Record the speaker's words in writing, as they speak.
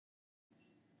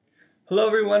Hello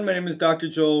everyone, my name is Dr.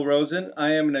 Joel Rosen.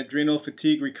 I am an adrenal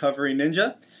fatigue recovery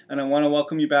ninja, and I want to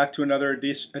welcome you back to another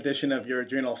edition of your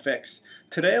Adrenal Fix.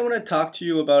 Today I want to talk to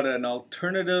you about an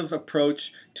alternative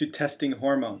approach to testing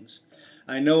hormones.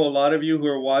 I know a lot of you who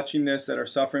are watching this that are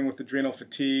suffering with adrenal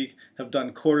fatigue have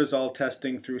done cortisol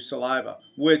testing through saliva,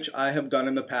 which I have done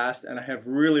in the past and I have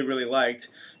really liked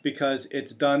because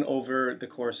it's done over the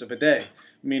course of a day.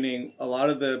 Meaning a lot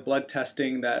of the blood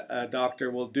testing that a doctor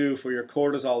will do for your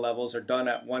cortisol levels are done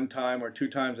at one time or two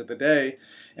times of the day,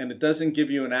 and it doesn't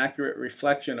give you an accurate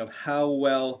reflection of how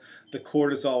well the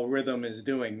cortisol rhythm is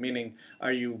doing. Meaning,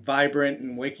 are you vibrant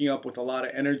and waking up with a lot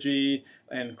of energy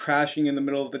and crashing in the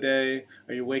middle of the day?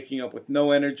 Are you waking up with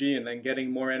no energy and then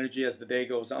getting more energy as the day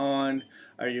goes on?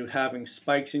 Are you having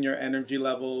spikes in your energy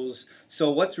levels? So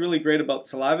what's really great about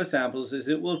saliva samples is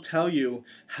it will tell you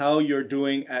how you're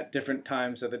doing at different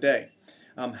times of the day.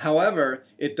 However,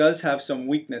 it does have some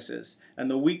weaknesses, and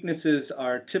the weaknesses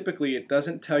are typically it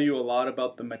doesn't tell you a lot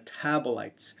about the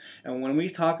metabolites. And when we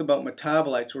talk about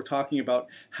metabolites, we're talking about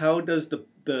how does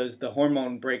the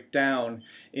hormone break down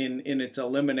in its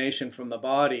elimination from the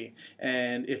body,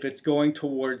 and if it's going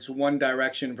towards one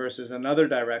direction versus another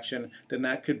direction, then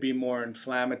that could be more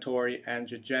inflammatory,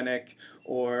 angiogenic,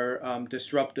 or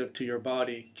disruptive to your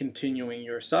body, continuing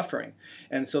your suffering.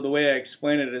 And so the way I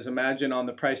explain it is, imagine on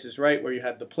The Price is Right where you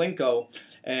had the plinko,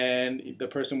 and the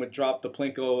person would drop the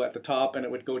plinko at the top and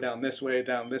it would go down this way,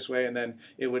 and then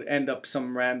it would end up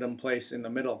some random place in the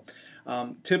middle.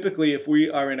 Typically, if we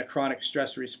are in a chronic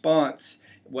stress response,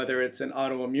 whether it's an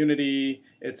autoimmunity,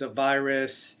 it's a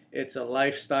virus, it's a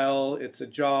lifestyle, it's a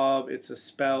job, it's a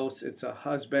spouse, it's a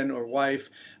husband or wife,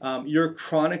 you're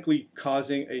chronically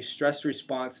causing a stress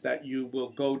response that you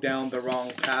will go down the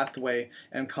wrong pathway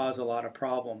and cause a lot of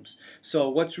problems. So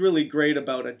what's really great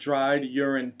about a dried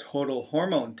urine total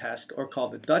hormone test, or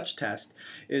called the Dutch test,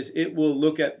 is it will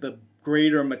look at the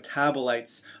greater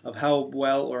metabolites of how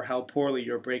well or how poorly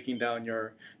you're breaking down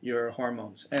your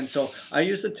hormones. And so I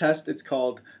use a test, it's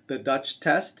called the Dutch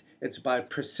test. It's by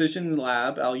Precision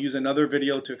Lab. I'll use another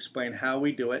video to explain how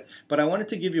we do it, but I wanted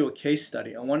to give you a case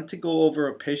study. I wanted to go over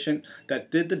a patient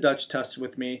that did the Dutch test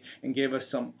with me and gave us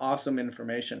some awesome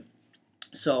information.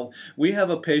 So we have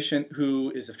a patient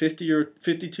who is a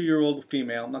 52-year-old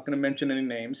female. I'm not going to mention any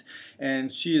names,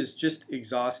 and she is just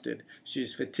exhausted.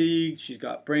 She's fatigued, she's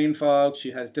got brain fog,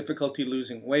 she has difficulty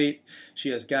losing weight, she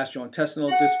has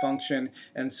gastrointestinal dysfunction,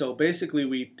 and so basically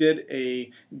we did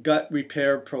a gut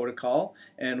repair protocol,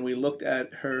 and we looked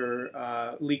at her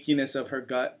leakiness of her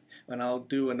gut, and I'll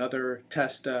do another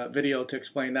test video to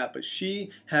explain that, but she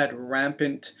had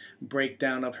rampant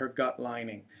breakdown of her gut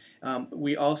lining.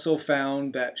 We also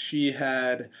found that she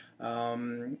had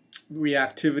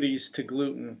reactivities to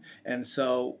gluten, and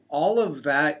so all of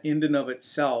that in and of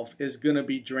itself is going to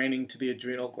be draining to the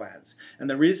adrenal glands. And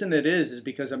the reason it is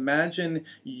because imagine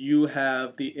you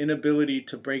have the inability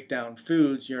to break down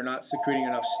foods, you're not secreting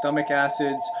enough stomach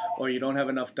acids, or you don't have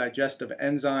enough digestive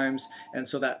enzymes, and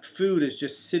so that food is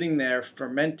just sitting there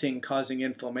fermenting, causing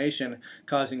inflammation,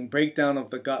 causing breakdown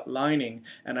of the gut lining,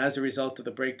 and as a result of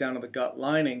the breakdown of the gut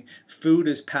lining, food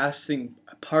is passing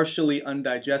partially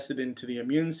undigested into the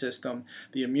immune system.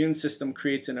 The immune system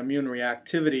creates an immune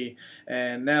reactivity,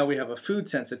 and now we have a food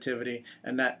sensitivity,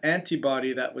 and that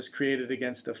antibody that was created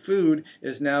against the food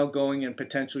is now going and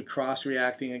potentially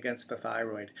cross-reacting against the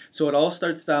thyroid. So it all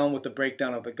starts down with the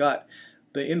breakdown of the gut.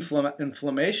 The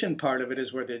inflammation part of it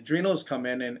is where the adrenals come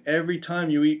in, and every time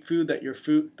you eat food that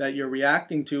you're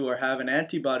reacting to or have an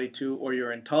antibody to or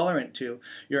you're intolerant to,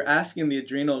 you're asking the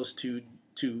adrenals to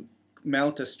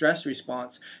mount a stress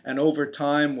response, and over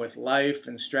time with life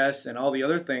and stress and all the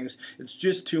other things, it's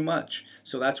just too much.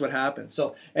 So that's what happened.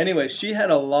 So anyway, she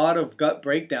had a lot of gut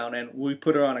breakdown, and we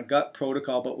put her on a gut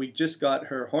protocol, but we just got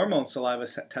her hormone saliva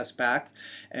test back,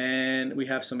 and we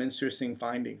have some interesting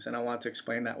findings, and I want to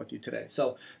explain that with you today.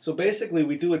 So basically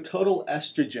we do a total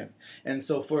estrogen, and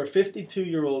so for a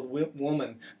 52-year-old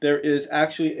woman, there is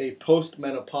actually a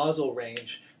postmenopausal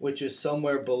range, which is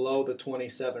somewhere below the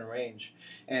 27 range.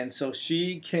 And so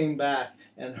she came back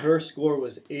and her score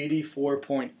was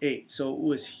 84.8. So it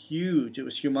was huge. It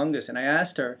was humongous. And I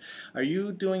asked her, are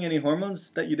you doing any hormones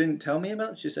that you didn't tell me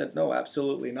about? She said, no,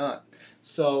 absolutely not.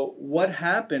 So what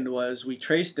happened was we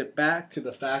traced it back to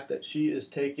the fact that she is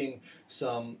taking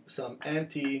some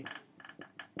anti-aging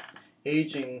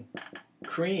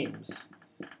creams.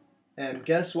 And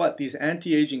guess what? These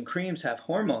anti-aging creams have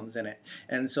hormones in it.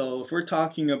 And so if we're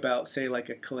talking about, say, like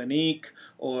a Clinique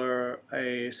or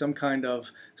some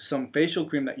facial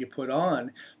cream that you put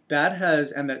on, that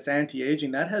has, and that's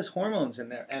anti-aging, that has hormones in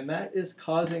there, and that is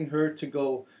causing her to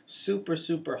go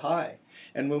super high.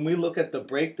 And when we look at the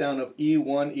breakdown of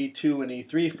E1, E2, and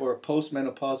E3 for a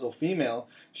postmenopausal female,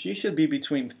 she should be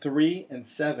between 3 and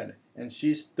 7, and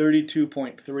she's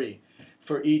 32.3.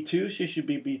 For E2, she should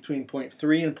be between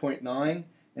 0.3 and 0.9,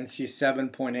 and she's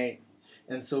 7.8.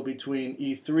 And so between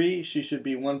E3, she should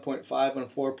be 1.5 and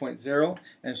 4.0,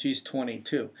 and she's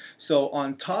 22. So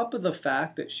on top of the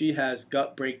fact that she has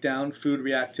gut breakdown, food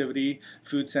reactivity,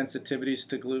 food sensitivities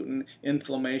to gluten,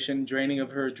 inflammation, draining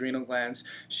of her adrenal glands,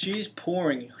 she's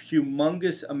pouring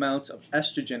humongous amounts of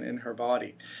estrogen in her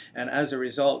body. And as a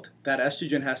result, that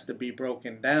estrogen has to be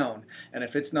broken down. And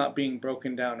if it's not being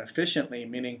broken down efficiently,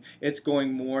 meaning it's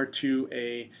going more to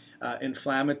a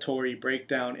inflammatory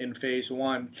breakdown in phase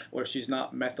 1, or she's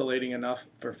not methylating enough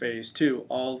for phase 2,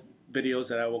 all videos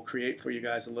that I will create for you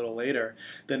guys a little later,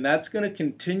 then that's going to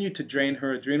continue to drain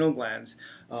her adrenal glands.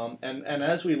 And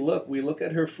as we look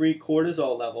at her free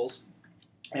cortisol levels,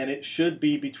 and it should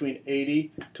be between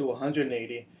 80 to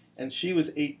 180, and she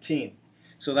was 18.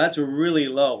 So that's really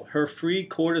low. Her free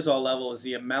cortisol level is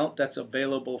the amount that's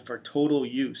available for total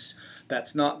use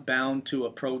that's not bound to a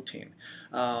protein.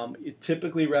 It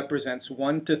typically represents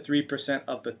 1 to 3%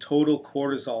 of the total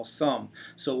cortisol sum.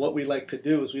 So what we like to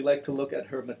do is we like to look at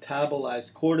her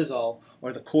metabolized cortisol,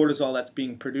 or the cortisol that's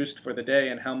being produced for the day,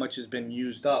 and how much has been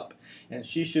used up. And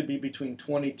she should be between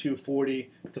 2240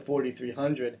 to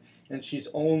 4300. And she's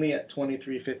only at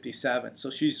 2357. So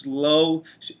she's low,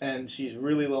 and she's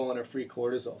really low on her free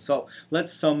cortisol. So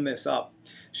let's sum this up.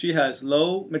 She has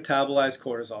low metabolized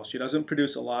cortisol. She doesn't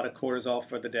produce a lot of cortisol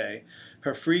for the day.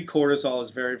 Her free cortisol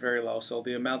is very low, so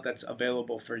the amount that's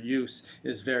available for use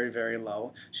is very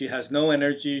low. She has no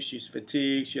energy, she's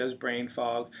fatigued, she has brain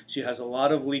fog, she has a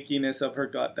lot of leakiness of her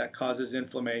gut that causes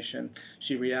inflammation.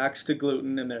 She reacts to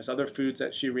gluten, and there's other foods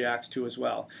that she reacts to as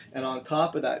well. And on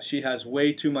top of that, she has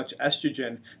way too much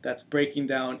estrogen that's breaking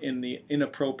down in the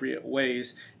inappropriate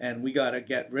ways, and we got to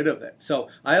get rid of it. So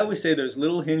I always say there's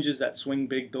little hinges that swing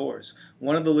big doors.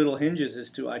 One of the little hinges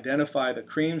is to identify the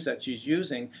creams that she's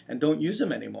using and don't use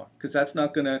them anymore, because that's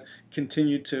not going to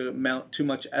continue to mount too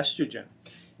much estrogen.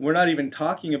 We're not even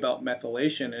talking about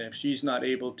methylation, and if she's not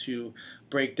able to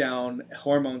break down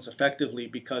hormones effectively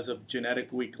because of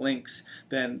genetic weak links,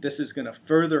 then this is going to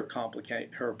further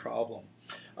complicate her problem.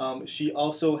 She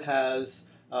also has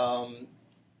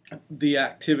the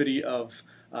activity of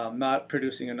not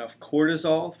producing enough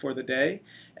cortisol for the day,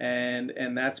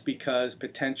 and that's because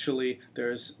potentially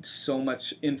there's so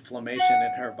much inflammation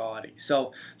in her body.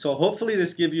 So hopefully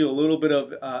this gives you a little bit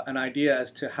of an idea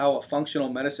as to how a functional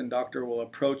medicine doctor will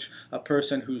approach a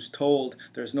person who's told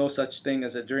there's no such thing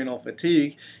as adrenal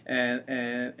fatigue,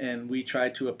 and we try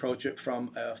to approach it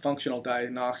from a functional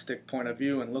diagnostic point of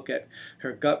view and look at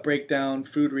her gut breakdown,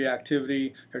 food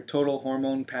reactivity, her total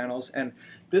hormone panels. And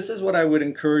this is what I would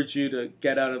encourage you to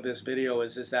get out of this video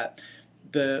is that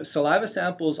the saliva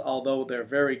samples, although they're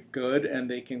very good and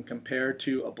they can compare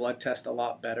to a blood test a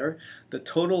lot better, the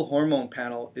total hormone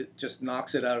panel, it just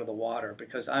knocks it out of the water,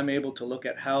 because I'm able to look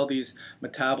at how these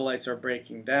metabolites are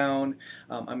breaking down.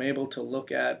 I'm able to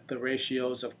look at the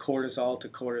ratios of cortisol to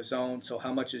cortisone, so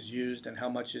how much is used and how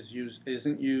much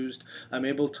isn't used. I'm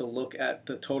able to look at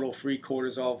the total free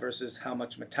cortisol versus how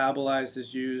much metabolized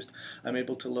is used. I'm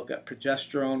able to look at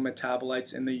progesterone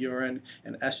metabolites in the urine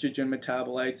and estrogen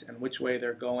metabolites and which way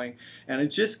they're going, and it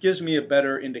just gives me a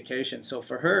better indication. So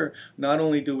for her, not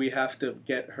only do we have to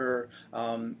get her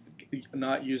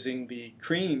not using the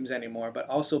creams anymore, but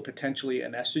also potentially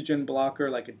an estrogen blocker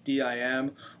like a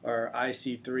DIM or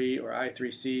IC3 or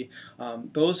I3C.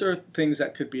 Those are things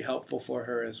that could be helpful for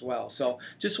her as well. So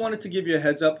just wanted to give you a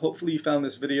heads up. Hopefully you found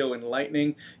this video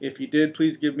enlightening. If you did,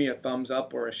 please give me a thumbs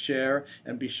up or a share,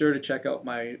 and be sure to check out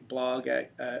my blog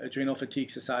at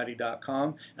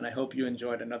adrenalfatiguesociety.com, and I hope you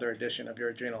enjoyed another edition of your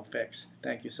Adrenal Fix.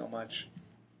 Thank you so much.